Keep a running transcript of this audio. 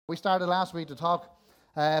We started last week to talk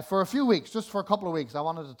for a few weeks, just for a couple of weeks. I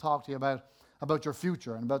wanted to talk to you about your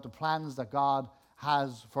future and about the plans that God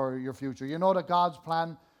has for your future. You know that God's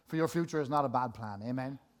plan for your future is not a bad plan.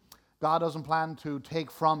 Amen. God doesn't plan to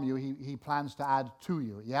take from you. He plans to add to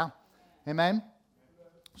you. Yeah? Amen?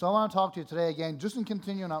 So I want to talk to you today again, just in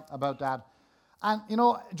continuing about that. And,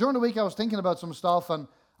 during the week I was thinking about some stuff, and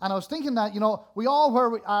I was thinking that, we all where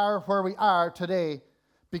we are today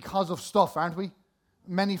because of stuff, aren't we?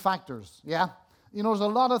 Many factors, yeah? There's a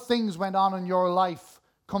lot of things went on in your life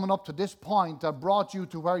coming up to this point that brought you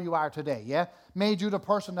to where you are today, yeah? Made you the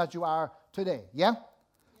person that you are today, yeah?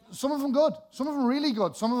 Some of them good, some of them really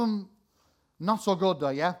good, some of them not so good though,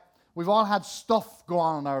 yeah? We've all had stuff go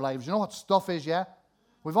on in our lives. You know what stuff is, yeah?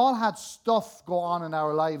 We've all had stuff go on in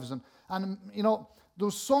our lives, and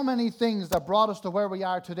there's so many things that brought us to where we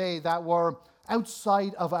are today that were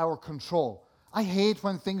outside of our control. I hate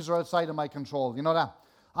when things are outside of my control, you know that?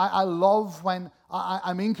 I love when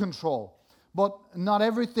I'm in control, but not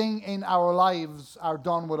everything in our lives are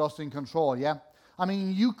done with us in control, yeah? I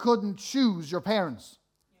mean, you couldn't choose your parents.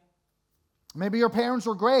 Maybe your parents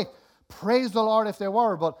were great. Praise the Lord if they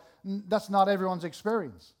were, but that's not everyone's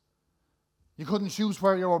experience. You couldn't choose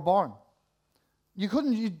where you were born. You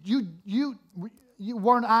couldn't, you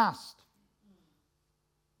weren't asked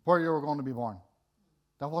where you were going to be born.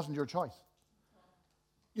 That wasn't your choice.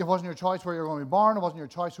 It wasn't your choice where you were going to be born. It wasn't your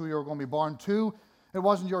choice who you were going to be born to. It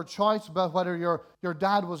wasn't your choice about whether your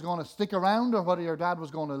dad was going to stick around or whether your dad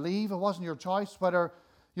was going to leave. It wasn't your choice whether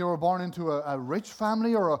you were born into a rich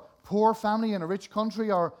family or a poor family in a rich country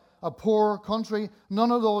or a poor country.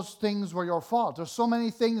 None of those things were your fault. There's so many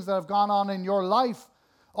things that have gone on in your life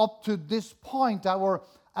up to this point that were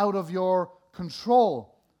out of your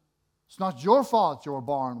control. It's not your fault you were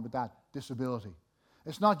born with that disability.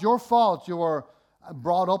 It's not your fault you were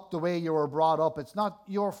brought up the way you were brought up. It's not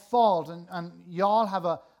your fault, and you all have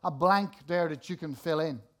a blank there that you can fill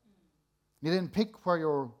in. You didn't pick where you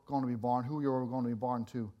were going to be born, who you were going to be born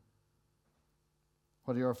to.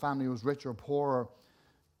 Whether your family was rich or poor, or,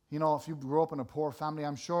 if you grew up in a poor family,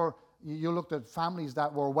 I'm sure you looked at families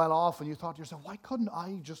that were well off and you thought to yourself, why couldn't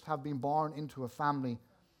I just have been born into a family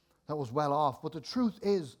that was well off? But the truth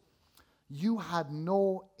is, you had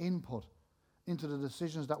no input into the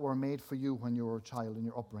decisions that were made for you when you were a child in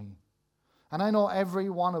your upbringing. And I know every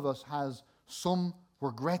one of us has some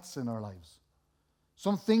regrets in our lives.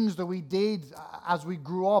 Some things that we did as we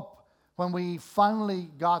grew up, when we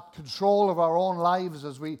finally got control of our own lives,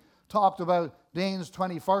 as we talked about Dane's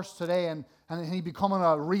 21st today, and he becoming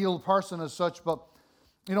a real person as such. But,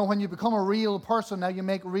 when you become a real person, now you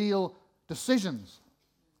make real decisions.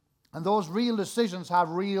 And those real decisions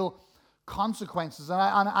have real consequences. And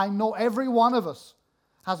I know every one of us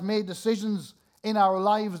has made decisions in our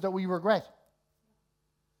lives that we regret.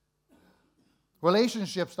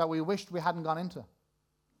 Relationships that we wished we hadn't gone into.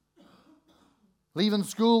 Leaving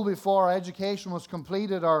school before our education was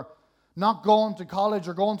completed, or not going to college,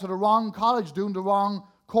 or going to the wrong college, doing the wrong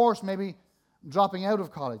course, maybe dropping out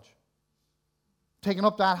of college. Taking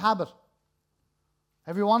up that habit.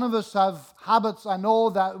 Every one of us have habits, I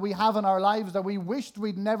know, that we have in our lives that we wished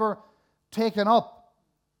we'd never taken up.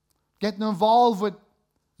 Getting involved with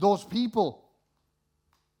those people.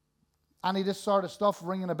 Any of this sort of stuff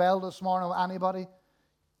ringing a bell this morning? Anybody?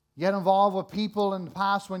 Get involved with people in the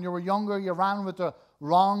past when you were younger, you ran with the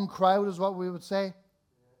wrong crowd, is what we would say.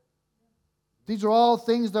 These are all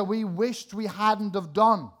things that we wished we hadn't have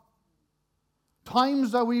done.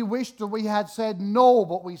 Times that we wished that we had said no,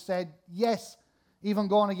 but we said yes, even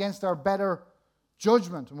going against our better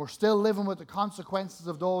judgment. And we're still living with the consequences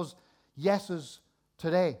of those yeses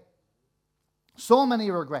today. So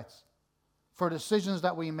many regrets for decisions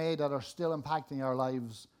that we made that are still impacting our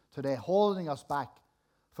lives today, holding us back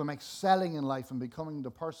from excelling in life and becoming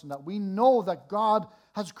the person that we know that God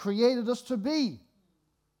has created us to be.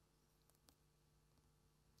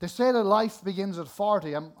 They say that life begins at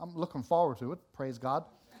 40. I'm looking forward to it, praise God.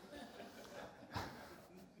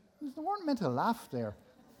 They weren't meant to laugh there.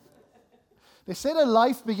 They say that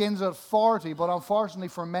life begins at 40, but unfortunately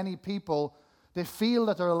for many people, they feel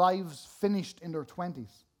that their lives finished in their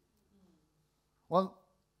 20s. Well,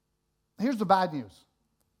 here's the bad news.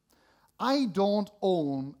 I don't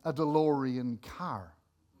own a DeLorean car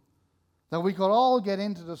that we could all get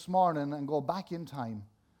into this morning and go back in time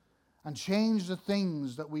and change the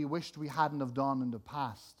things that we wished we hadn't have done in the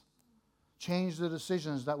past. Change the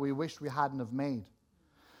decisions that we wished we hadn't have made.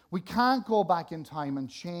 We can't go back in time and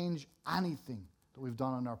change anything that we've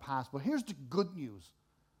done in our past. But here's the good news.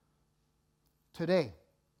 Today,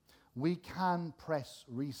 we can press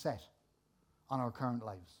reset on our current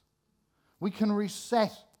lives. We can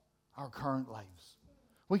reset our current lives.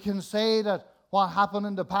 We can say that what happened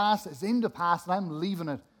in the past is in the past, and I'm leaving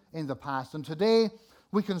it in the past. And today,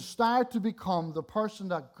 we can start to become the person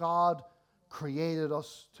that God created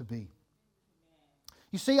us to be.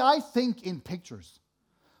 You see, I think in pictures.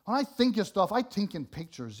 When I think of stuff, I think in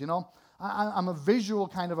pictures, you know. I'm a visual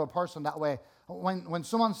kind of a person that way. When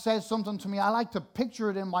someone says something to me, I like to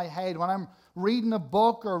picture it in my head. When I'm reading a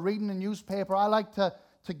book or reading a newspaper, I like to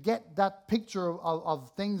get that picture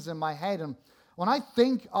of things in my head. And when I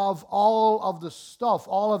think of all of the stuff,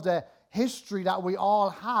 all of the history that we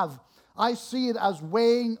all have, I see it as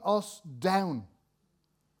weighing us down.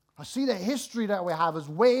 I see the history that we have as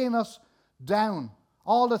weighing us down.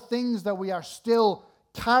 All the things that we are still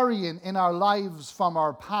carrying in our lives from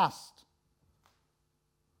our past.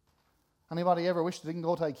 Anybody ever wish they didn't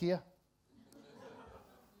go to IKEA?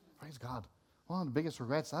 Praise God. One of the biggest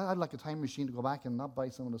regrets, I'd like a time machine to go back and not buy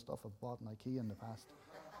some of the stuff I've bought in IKEA in the past.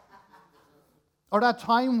 Or that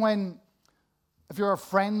time when, if you're a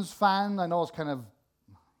Friends fan, I know it's kind of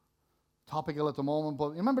topical at the moment,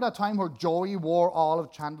 but you remember that time where Joey wore all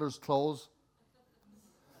of Chandler's clothes?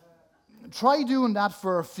 Try doing that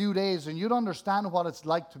for a few days and you'd understand what it's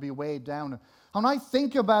like to be weighed down. When I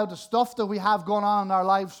think about the stuff that we have going on in our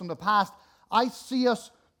lives from the past, I see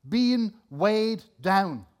us being weighed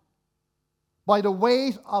down by the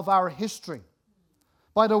weight of our history,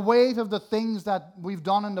 by the weight of the things that we've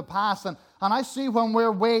done in the past. And I see when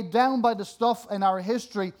we're weighed down by the stuff in our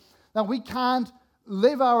history that we can't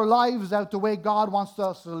live our lives out the way God wants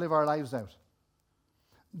us to live our lives out.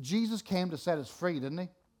 Jesus came to set us free, didn't he?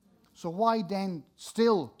 So why then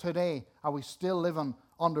still today are we still living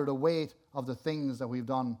under the weight of the things that we've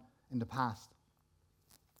done in the past?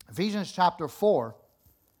 Ephesians chapter 4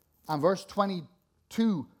 and verse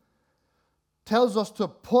 22 tells us to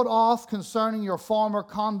put off concerning your former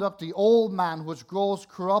conduct the old man which grows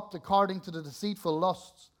corrupt according to the deceitful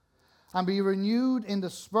lusts, and be renewed in the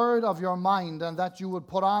spirit of your mind, and that you would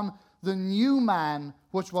put on the new man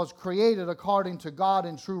which was created according to God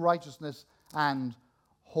in true righteousness and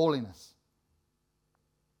holiness.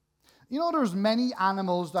 You know, there's many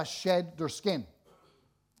animals that shed their skin.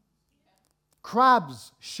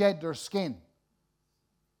 Crabs shed their skin.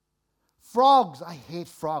 Frogs, I hate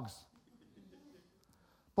frogs.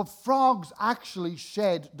 But frogs actually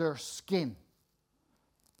shed their skin.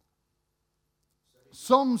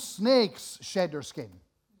 Some snakes shed their skin.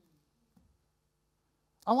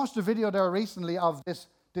 I watched a video there recently of this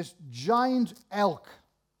giant elk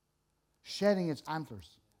shedding its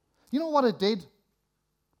antlers. You know what it did?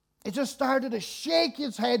 It just started to shake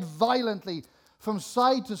its head violently from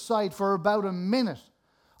side to side for about a minute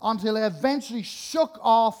until it eventually shook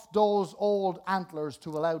off those old antlers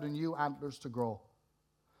to allow the new antlers to grow.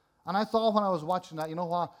 And I thought when I was watching that, you know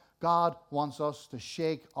what? God wants us to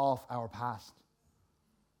shake off our past.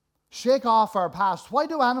 Shake off our past. Why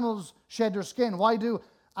do animals shed their skin? Why did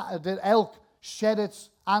elk shed its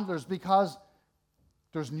antlers? Because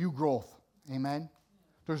there's new growth. Amen?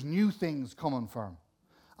 There's new things coming for him.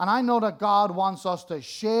 And I know that God wants us to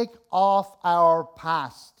shake off our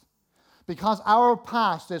past. Because our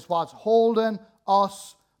past is what's holding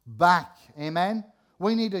us back. Amen?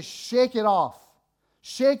 We need to shake it off.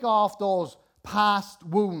 Shake off those past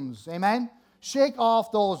wounds. Amen? Shake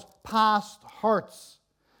off those past hurts.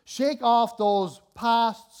 Shake off those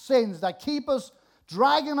past sins that keep us,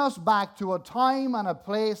 dragging us back to a time and a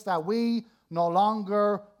place that we no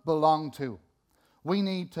longer belong to. We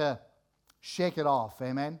need to shake it off.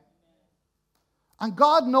 Amen? And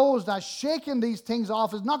God knows that shaking these things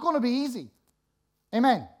off is not going to be easy.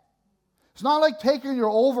 Amen? It's not like taking your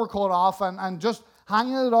overcoat off and just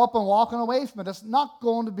hanging it up and walking away from it. It's not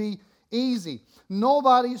going to be easy.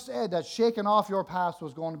 Nobody said that shaking off your past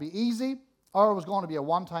was going to be easy or it was going to be a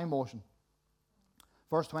one-time motion.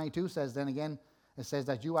 Verse 22 says, then again, it says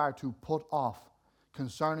that you are to put off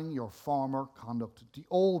concerning your former conduct the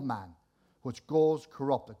old man, which goes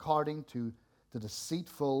corrupt according to the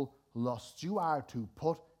deceitful lusts. You are to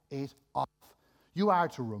put it off. You are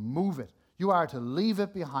to remove it. You are to leave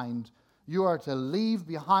it behind. You are to leave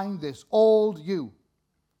behind this old you,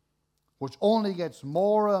 which only gets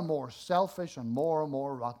more and more selfish and more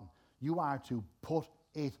rotten. You are to put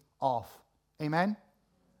it off. Amen?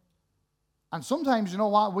 And sometimes, you know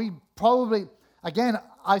what, we probably, again,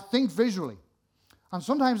 I think visually. And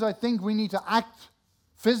sometimes I think we need to act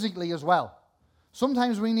physically as well.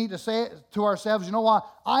 Sometimes we need to say to ourselves, you know what,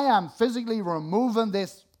 I am physically removing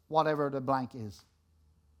this, whatever the blank is.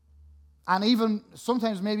 And even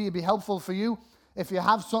sometimes maybe it'd be helpful for you if you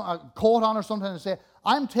have a coat on or something and say,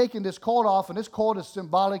 I'm taking this coat off and this coat is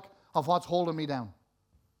symbolic of what's holding me down.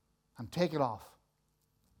 And take it off.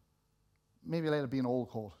 maybe let it be an old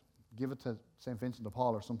coat. Give it to St. Vincent de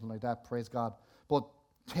Paul or something like that, praise God. But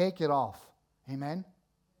take it off. Amen?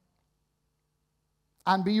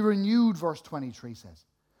 And be renewed, verse 23 says,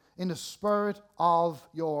 in the spirit of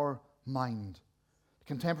your mind. The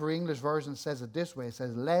Contemporary English Version says it this way. It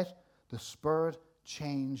says, let the Spirit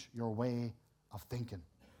change your way of thinking.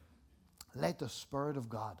 Let the Spirit of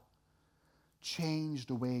God change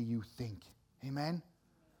the way you think. Amen?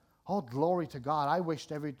 Oh, glory to God. I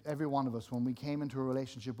wished every one of us, when we came into a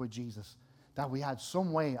relationship with Jesus, that we had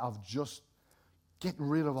some way of just getting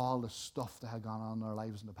rid of all the stuff that had gone on in our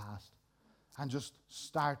lives in the past and just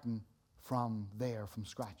starting from there, from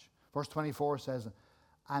scratch. Verse 24 says,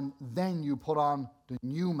 and then you put on the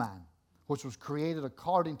new man, which was created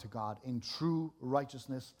according to God in true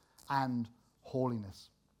righteousness and holiness.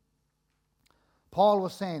 Paul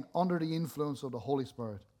was saying, under the influence of the Holy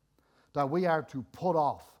Spirit, that we are to put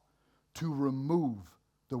off, to remove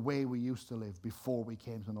the way we used to live before we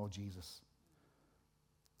came to know Jesus.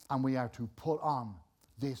 And we are to put on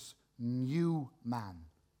this new man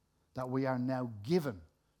that we are now given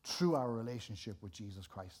through our relationship with Jesus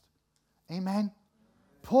Christ. Amen?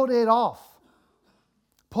 Put it off.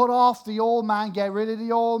 Put off the old man, get rid of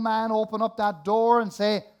the old man, open up that door and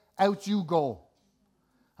say, out you go.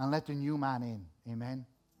 And let the new man in. Amen?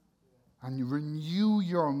 And you renew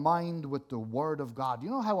your mind with the Word of God. You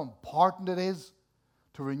know how important it is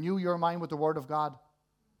to renew your mind with the Word of God?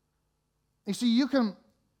 You see, you can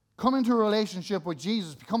come into a relationship with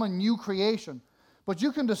Jesus, become a new creation, but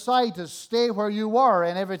you can decide to stay where you were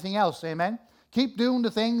and everything else. Amen? Keep doing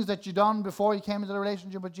the things that you done before you came into the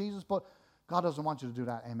relationship with Jesus, but God doesn't want you to do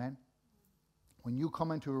that. Amen? When you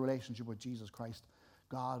come into a relationship with Jesus Christ,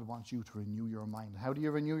 God wants you to renew your mind. How do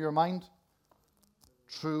you renew your mind?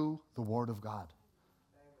 Through the Word of God.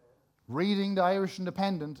 Amen. Reading the Irish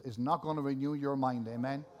Independent is not going to renew your mind.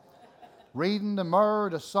 Amen? Reading the Mirror,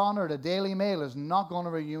 the Sun, or the Daily Mail is not going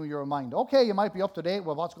to renew your mind. Okay, you might be up to date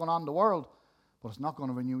with what's going on in the world, but it's not going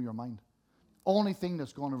to renew your mind. Only thing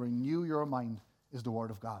that's going to renew your mind is the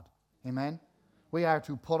Word of God. Amen? We are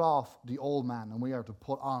to put off the old man and we are to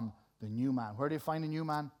put on the new man. Where do you find the new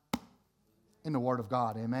man? In the Word of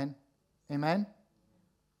God. Amen? Amen?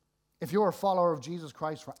 If you're a follower of Jesus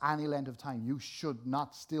Christ for any length of time, you should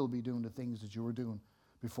not still be doing the things that you were doing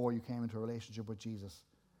before you came into a relationship with Jesus.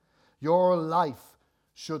 Your life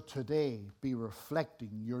should today be reflecting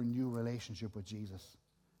your new relationship with Jesus.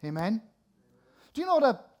 Amen? Do you know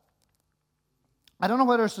that, I don't know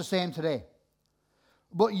whether it's the same today,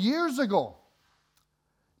 but years ago,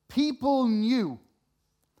 people knew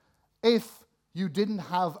if you didn't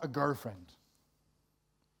have a girlfriend.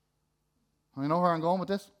 You know where I'm going with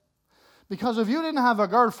this? Because if you didn't have a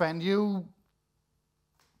girlfriend, you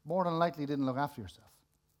more than likely didn't look after yourself.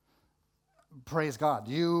 Praise God.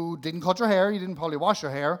 You didn't cut your hair. You didn't probably wash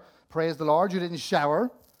your hair. Praise the Lord. You didn't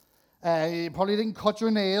shower. You probably didn't cut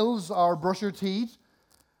your nails or brush your teeth.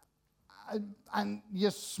 And you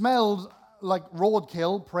smelled like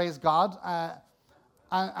roadkill, praise God.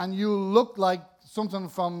 And you looked like something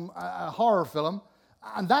from a horror film.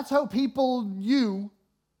 And that's how people knew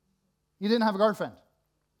you didn't have a girlfriend.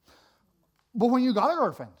 But when you got a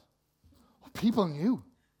girlfriend, people knew.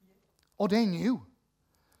 Oh, they knew.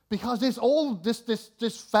 Because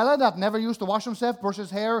this fella that never used to wash himself, brush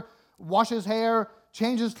his hair, wash his hair,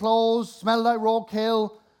 change his clothes, smell like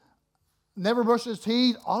roadkill, never brush his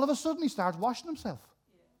teeth, all of a sudden he starts washing himself.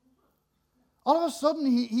 All of a sudden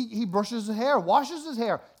he brushes his hair, washes his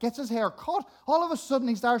hair, gets his hair cut. All of a sudden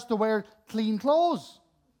he starts to wear clean clothes.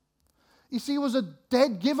 You see, it was a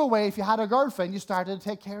dead giveaway if you had a girlfriend, you started to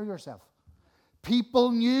take care of yourself.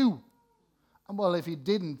 People knew. And well, if you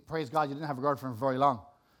didn't, praise God, you didn't have a girlfriend for very long.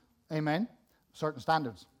 Amen? Certain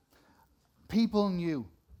standards. People knew.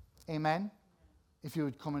 Amen? If you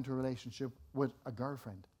would come into a relationship with a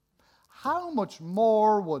girlfriend. How much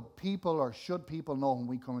more would people or should people know when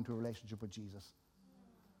we come into a relationship with Jesus?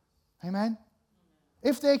 Amen?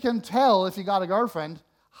 If they can tell if you got a girlfriend,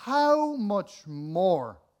 how much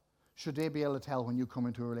more should they be able to tell when you come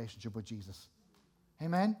into a relationship with Jesus?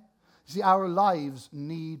 Amen? See, our lives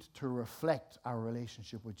need to reflect our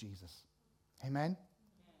relationship with Jesus. Amen?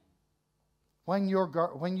 When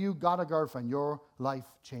you got a girlfriend, your life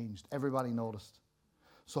changed. Everybody noticed.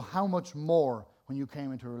 So how much more when you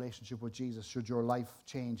came into a relationship with Jesus should your life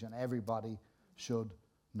change and everybody should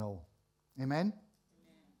know? Amen?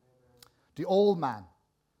 The old man,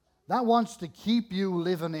 that wants to keep you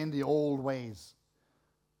living in the old ways,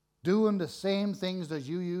 doing the same things that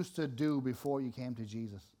you used to do before you came to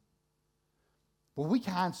Jesus. But we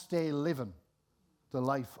can't stay living the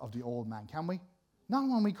life of the old man, can we? Not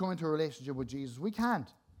when we come into a relationship with Jesus. We can't.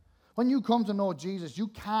 When you come to know Jesus, you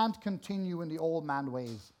can't continue in the old man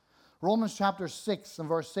ways. Romans chapter 6 and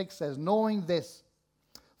verse 6 says, knowing this,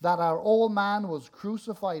 that our old man was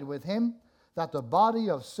crucified with him, that the body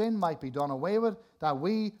of sin might be done away with, that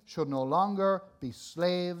we should no longer be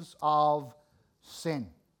slaves of sin.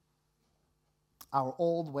 Our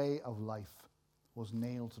old way of life was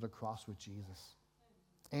nailed to the cross with Jesus.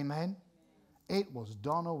 Amen? It was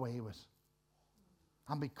done away with.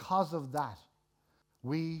 And because of that,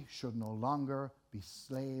 we should no longer be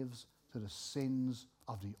slaves to the sins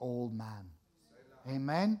of the old man.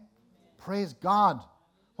 Amen? Praise God.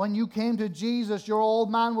 When you came to Jesus, your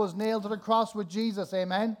old man was nailed to the cross with Jesus.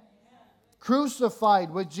 Amen? Crucified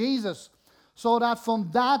with Jesus. So that from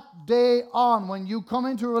that day on, when you come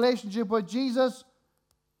into a relationship with Jesus,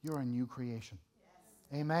 you're a new creation.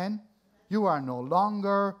 Amen? You are no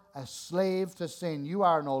longer a slave to sin. You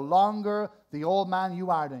are no longer the old man. You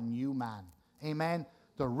are the new man. Amen?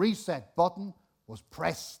 The reset button was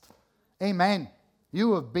pressed. Amen?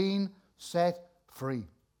 You have been set free.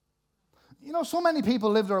 You know, so many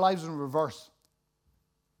people live their lives in reverse.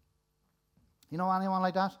 You know anyone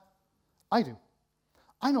like that? I do.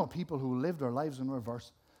 I know people who live their lives in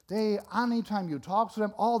reverse. Anytime you talk to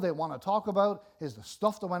them, all they want to talk about is the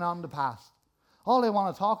stuff that went on in the past. All they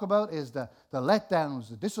want to talk about is the letdowns,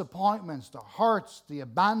 the disappointments, the hurts, the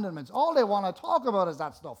abandonments. All they want to talk about is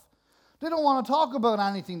that stuff. They don't want to talk about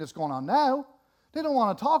anything that's going on now. They don't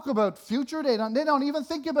want to talk about future. They don't even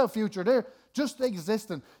think about future. They're just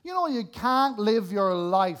existing. You know, you can't live your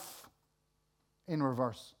life in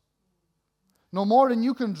reverse. No more than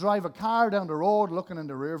you can drive a car down the road looking in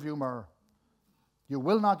the rearview mirror. You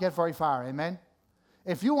will not get very far. Amen?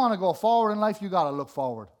 If you want to go forward in life, you got to look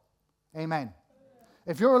forward. Amen.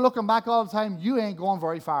 If you're looking back all the time, you ain't going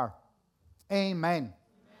very far. Amen.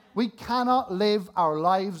 We cannot live our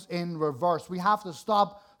lives in reverse. We have to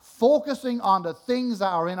stop focusing on the things that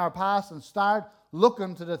are in our past and start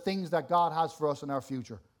looking to the things that God has for us in our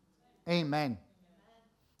future. Amen.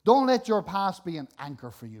 Don't let your past be an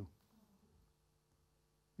anchor for you.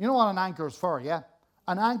 You know what an anchor is for, yeah?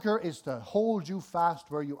 An anchor is to hold you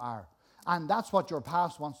fast where you are. And that's what your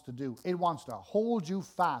past wants to do. It wants to hold you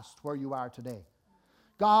fast where you are today.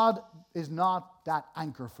 God is not that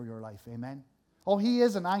anchor for your life, amen? Oh, He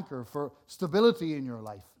is an anchor for stability in your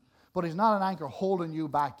life. But He's not an anchor holding you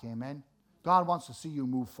back, amen? God wants to see you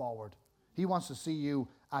move forward. He wants to see you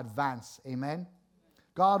advance, amen?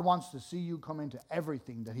 God wants to see you come into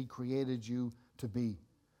everything that He created you to be.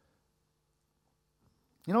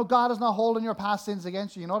 You know, God is not holding your past sins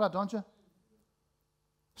against you. You know that, don't you?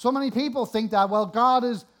 So many people think that, well, God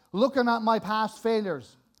is looking at my past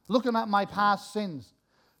failures, looking at my past sins.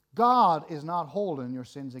 God is not holding your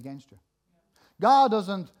sins against you. God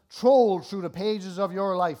doesn't troll through the pages of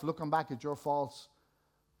your life looking back at your faults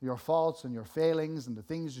and your failings and the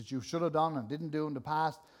things that you should have done and didn't do in the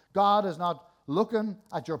past. God is not looking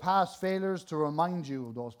at your past failures to remind you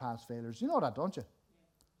of those past failures. You know that, don't you?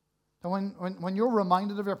 And when you're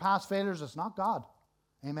reminded of your past failures, it's not God.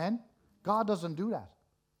 Amen? God doesn't do that.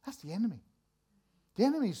 That's the enemy. The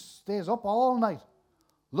enemy stays up all night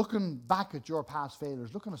looking back at your past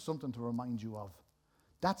failures, looking at something to remind you of.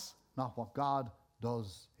 That's not what God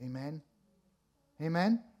does. Amen?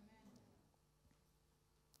 Amen?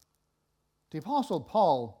 The Apostle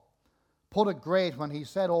Paul put it great when he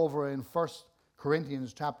said over in 1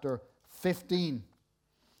 Corinthians chapter 15.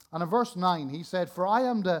 And in verse 9, he said, "For I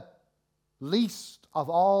am the least of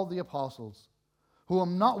all the apostles, who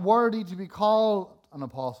am not worthy to be called an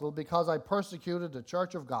apostle, because I persecuted the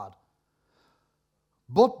church of God.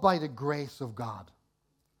 But by the grace of God,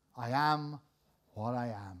 I am what I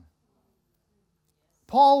am."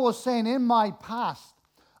 Paul was saying, in my past,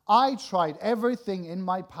 I tried everything in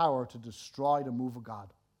my power to destroy the move of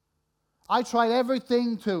God. I tried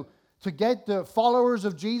everything to get the followers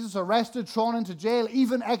of Jesus arrested, thrown into jail,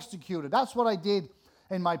 even executed. That's what I did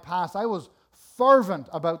in my past. I was fervent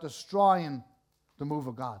about destroying the move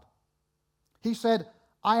of God. He said,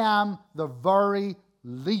 I am the very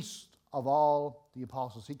least of all the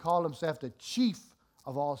apostles. He called himself the chief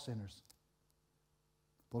of all sinners.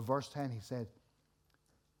 But verse 10, he said,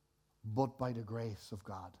 but by the grace of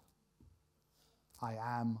God, I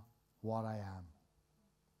am what I am.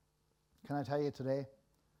 Can I tell you today,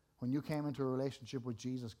 when you came into a relationship with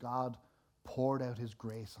Jesus, God poured out His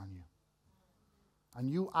grace on you. And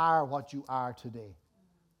you are what you are today.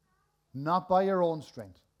 Not by your own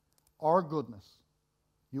strength or goodness.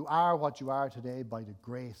 You are what you are today by the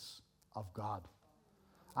grace of God.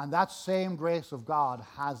 And that same grace of God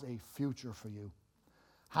has a future for you,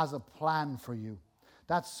 has a plan for you.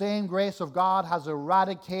 That same grace of God has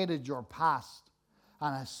eradicated your past,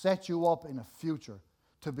 and has set you up in a future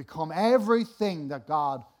to become everything that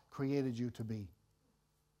God created you to be.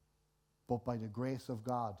 But by the grace of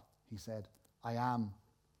God, he said, I am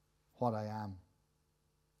what I am.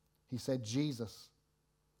 He said, Jesus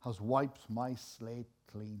has wiped my slate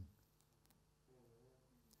clean.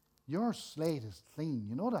 Your slate is clean.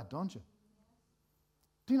 You know that, don't you?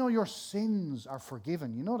 Do you know your sins are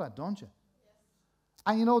forgiven? You know that, don't you?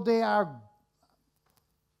 And you know they're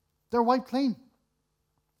wiped clean.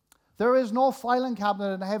 There is no filing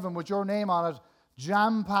cabinet in heaven with your name on it,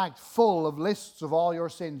 jam-packed full of lists of all your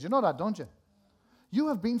sins. You know that, don't you? You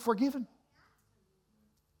have been forgiven.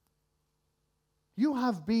 You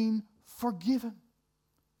have been forgiven.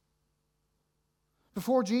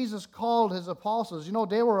 Before Jesus called his apostles, you know,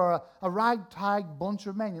 they were a ragtag bunch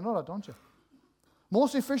of men. You know that, don't you?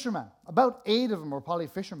 Mostly fishermen. About 8 of them were probably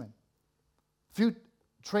fishermen. A few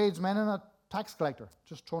tradesmen and a tax collector,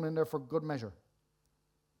 just thrown in there for good measure.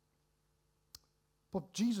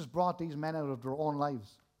 But Jesus brought these men out of their own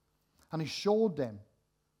lives, and he showed them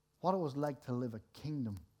what it was like to live a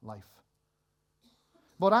kingdom life.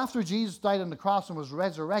 But after Jesus died on the cross and was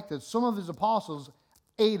resurrected, some of his apostles,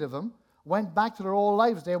 8 of them, went back to their old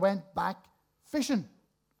lives. They went back fishing,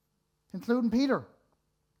 including Peter.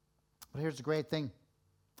 But here's the great thing.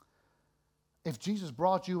 If Jesus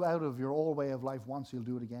brought you out of your old way of life once, he'll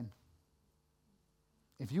do it again.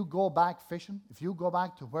 If you go back fishing, if you go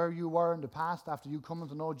back to where you were in the past after you come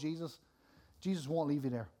to know Jesus, Jesus won't leave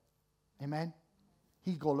you there. Amen?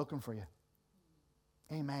 He'll go looking for you.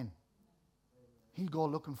 Amen. He'll go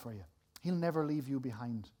looking for you. He'll never leave you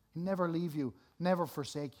behind. He'll never leave you, never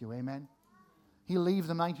forsake you. Amen? He'll leave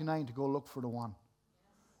the 99 to go look for the one.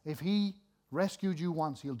 If he rescued you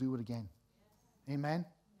once, he'll do it again. Amen?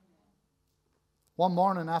 One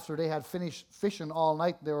morning after they had finished fishing all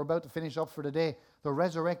night, they were about to finish up for the day, the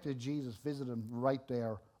resurrected Jesus visited them right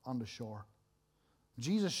there on the shore.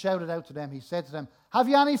 Jesus shouted out to them. He said to them, have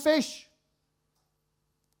you any fish?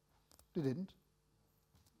 They didn't.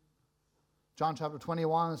 John chapter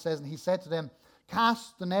 21 says, and he said to them,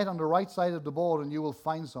 cast the net on the right side of the boat and you will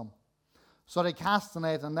find some. So they cast the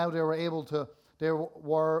net, and now they were able to,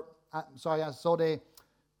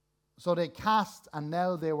 so they cast, and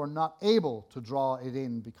now they were not able to draw it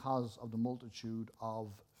in because of the multitude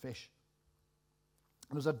of fish.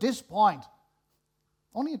 It was at this point,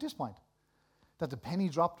 only at this point, that the penny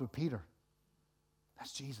dropped with Peter.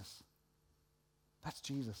 That's Jesus. That's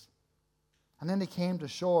Jesus. And then they came to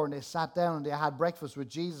shore and they sat down and they had breakfast with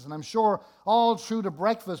Jesus. And I'm sure all through the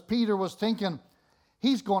breakfast, Peter was thinking,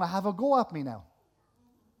 he's going to have a go at me now.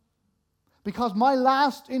 Because my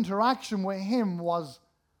last interaction with him was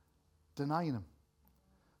denying him.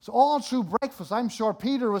 So all through breakfast, I'm sure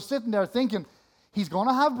Peter was sitting there thinking, he's going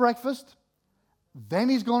to have breakfast, then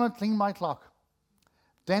he's going to clean my clock.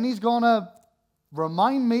 Then he's going to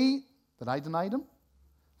remind me that I denied him,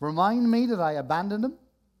 remind me that I abandoned him,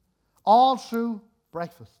 all through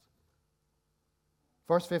breakfast.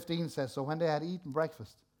 Verse 15 says, so when they had eaten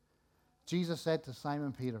breakfast, Jesus said to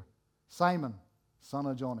Simon Peter, Simon, son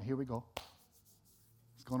of Jonah, here we go.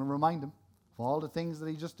 He's going to remind him of all the things that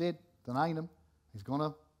he just did, denying him. He's going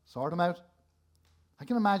to sort him out. I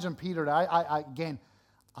can imagine Peter, I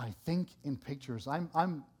think in pictures.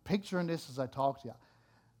 I'm picturing this as I talk to you.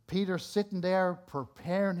 Peter sitting there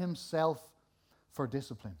preparing himself for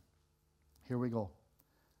discipline. Here we go.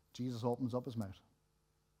 Jesus opens up his mouth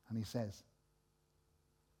and he says,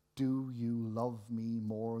 do you love me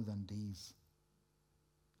more than these?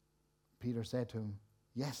 Peter said to him,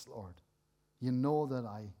 yes, Lord, you know that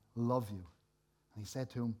I love you. And he said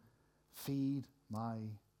to him, feed my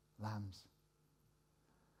lambs.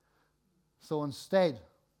 So instead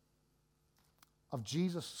of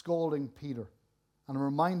Jesus scolding Peter and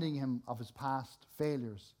reminding him of his past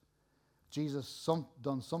failures, Jesus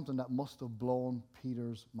done something that must have blown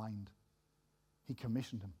Peter's mind. He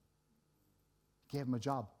commissioned him. He gave him a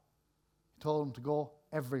job. He told him to go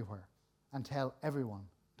everywhere and tell everyone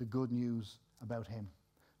the good news about him.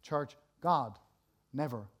 Church, God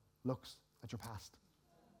never looks at your past.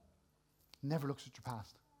 Never looks at your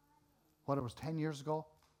past. Whether it was 10 years ago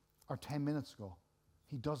or 10 minutes ago,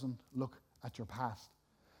 he doesn't look at your past.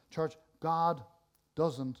 Church, God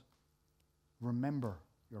doesn't remember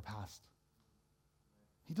your past.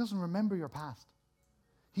 He doesn't remember your past.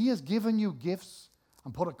 He has given you gifts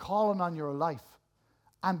and put a calling on your life.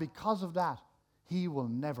 And because of that, he will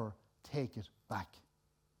never take it back.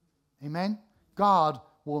 Amen? God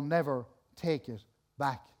will never take it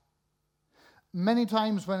back. Many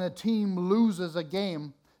times when a team loses a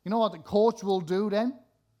game, you know what the coach will do then?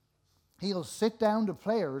 He'll sit down the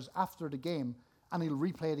players after the game and he'll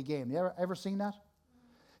replay the game. You ever seen that?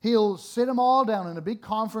 He'll sit them all down in a big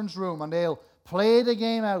conference room and they'll play the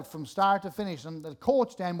game out from start to finish. And the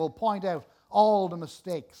coach then will point out all the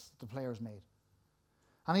mistakes the players made.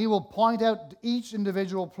 And he will point out each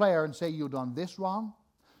individual player and say, you've done this wrong,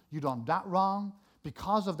 you've done that wrong.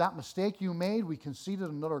 Because of that mistake you made, we conceded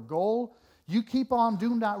another goal. You keep on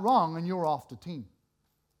doing that wrong and you're off the team.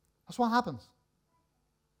 That's what happens.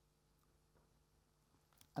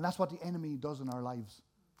 And that's what the enemy does in our lives.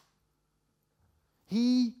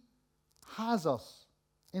 He has us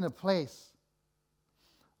in a place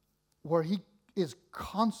where he is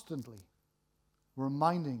constantly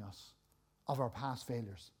reminding us of our past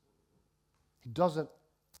failures. He does it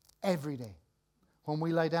every day. When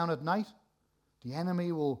we lie down at night, the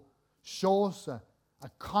enemy will show us a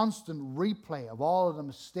constant replay of all of the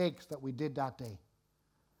mistakes that we did that day.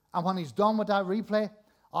 And when he's done with that replay,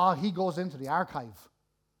 he goes into the archive.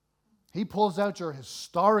 He pulls out your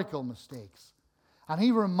historical mistakes. And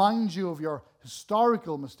he reminds you of your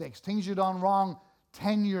historical mistakes, things you've done wrong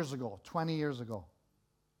 10 years ago, 20 years ago.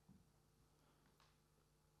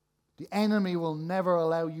 The enemy will never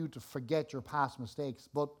allow you to forget your past mistakes,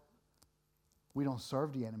 but we don't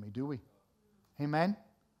serve the enemy, do we? Amen?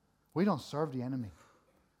 We don't serve the enemy.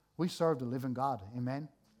 We serve the living God. Amen?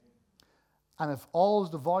 And if all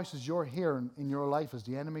the voices you're hearing in your life is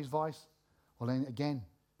the enemy's voice, well then again,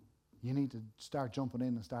 you need to start jumping in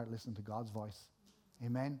and start listening to God's voice.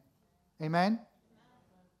 Amen? Amen?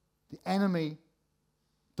 The enemy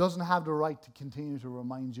doesn't have the right to continue to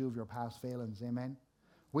remind you of your past failings. Amen?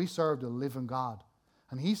 We serve the living God.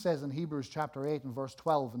 And he says in Hebrews chapter 8 and verse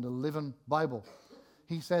 12 in the Living Bible,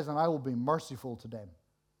 he says, and I will be merciful to them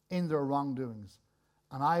in their wrongdoings,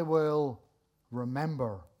 and I will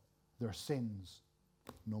remember their sins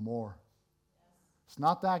no more. It's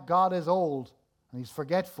not that God is old and he's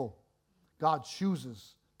forgetful. God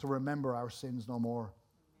chooses to remember our sins no more.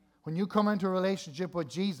 When you come into a relationship with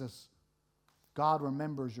Jesus, God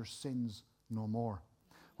remembers your sins no more.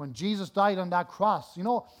 When Jesus died on that cross,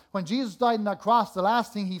 when Jesus died on that cross, the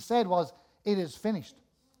last thing he said was, it is finished.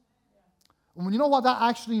 And you know what that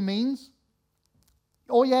actually means?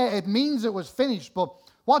 Oh yeah, it means it was finished, but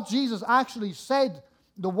what Jesus actually said,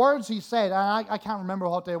 the words he said, and I can't remember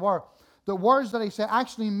what they were, the words that he said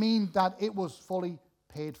actually mean that it was fully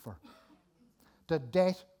paid for. The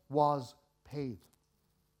debt was paid.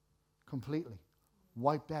 Completely.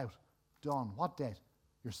 Wiped out. Done. What debt?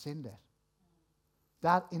 Your sin debt.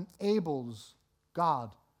 That enables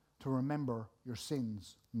God to remember your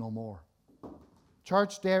sins no more.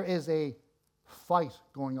 Church, there is a fight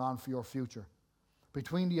going on for your future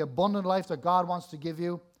between the abundant life that God wants to give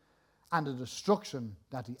you and the destruction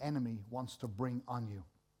that the enemy wants to bring on you.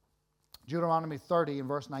 Deuteronomy 30 in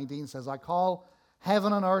verse 19 says, I call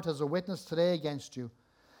heaven and earth as a witness today against you,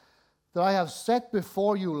 that I have set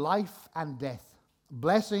before you life and death,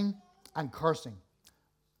 blessing and cursing.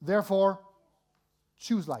 Therefore,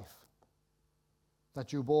 choose life,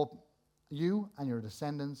 that you and your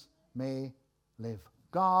descendants may live.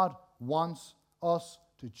 God wants us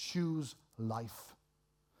to choose life.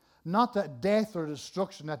 Not the death or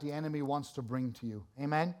destruction that the enemy wants to bring to you.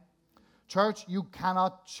 Amen? Church, you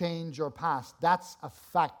cannot change your past. That's a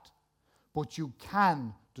fact. But you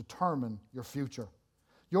can determine your future.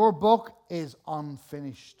 Your book is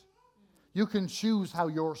unfinished. You can choose how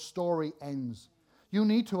your story ends. You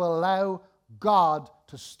need to allow God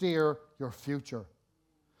to steer your future.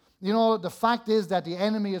 The fact is that the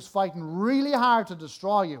enemy is fighting really hard to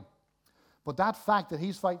destroy you. But that fact that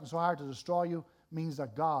he's fighting so hard to destroy you means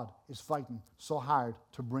that God is fighting so hard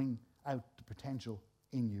to bring out the potential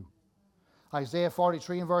in you. Isaiah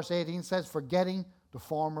 43 and verse 18 says, forgetting the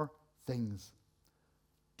former things,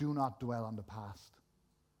 do not dwell on the past.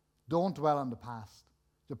 Don't dwell on the past.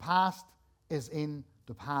 The past is in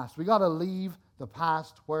the past. We got to leave the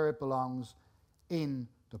past where it belongs, in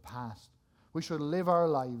the past. We should live our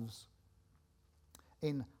lives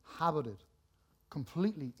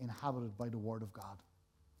completely inhabited by the Word of God.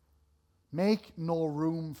 Make no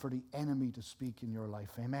room for the enemy to speak in your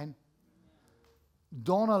life. Amen?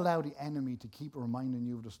 Don't allow the enemy to keep reminding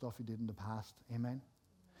you of the stuff he did in the past. Amen?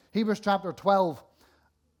 Hebrews chapter 12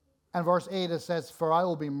 and verse 8, it says, for I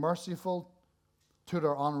will be merciful to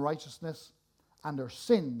their unrighteousness, and their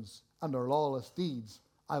sins and their lawless deeds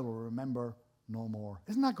I will remember no more.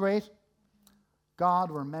 Isn't that great? God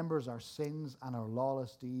remembers our sins and our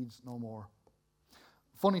lawless deeds no more.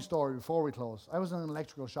 Funny story before we close. I was in an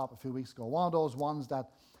electrical shop a few weeks ago, one of those ones that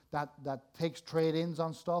takes trade-ins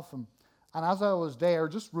on stuff. And as I was there,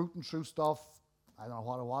 just rooting through stuff, I don't know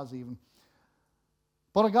what it was even,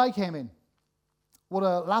 but a guy came in with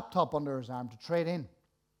a laptop under his arm to trade in.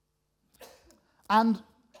 And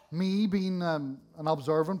me being an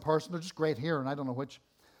observant person, or just great hearing, I don't know which.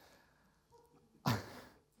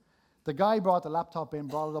 The guy brought the laptop in,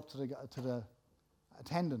 brought it up to the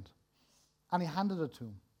attendant, and he handed it to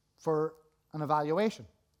him for an evaluation.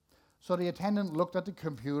 So the attendant looked at the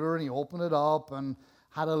computer and he opened it up and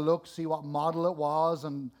had a look, see what model it was,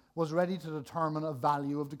 and was ready to determine a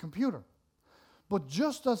value of the computer. But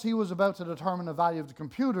just as he was about to determine the value of the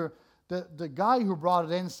computer, the guy who brought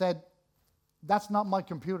it in said, "That's not my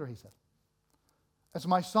computer," he said. "It's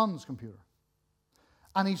my son's computer."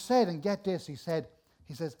 And he said, and get this, he says,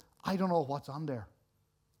 "I don't know what's on there.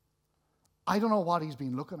 I don't know what he's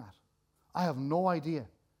been looking at. I have no idea."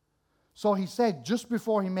 So he said, just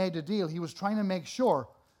before he made the deal, he was trying to make sure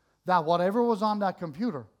that whatever was on that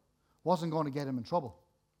computer wasn't going to get him in trouble.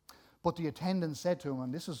 But the attendant said to him,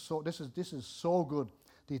 and this is so good.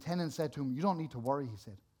 The attendant said to him, "You don't need to worry," he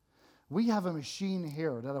said. "We have a machine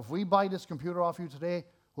here that if we buy this computer off you today,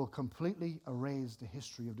 will completely erase the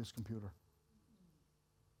history of this computer."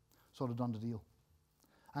 So they done the deal.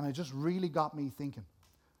 And it just really got me thinking.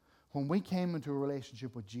 When we came into a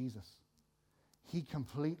relationship with Jesus, he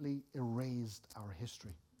completely erased our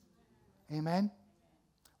history. Amen?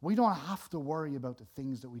 We don't have to worry about the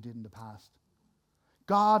things that we did in the past.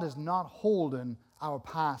 God is not holding our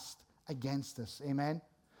past against us. Amen?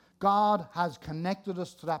 God has connected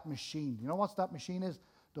us to that machine. You know what that machine is?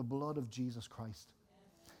 The blood of Jesus Christ.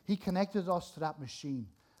 He connected us to that machine,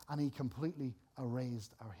 and he completely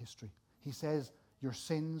erased our history. He says, "Your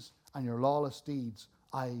sins and your lawless deeds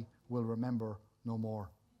I will remember no more."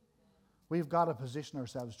 We've got to position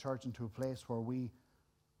ourselves, church, into a place where we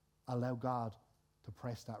allow God to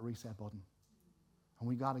press that reset button. And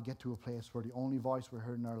we got to get to a place where the only voice we're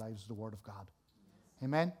hearing in our lives is the Word of God.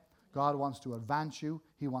 Amen? God wants to advance you.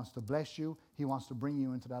 He wants to bless you. He wants to bring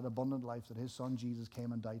you into that abundant life that his Son Jesus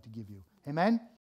came and died to give you. Amen?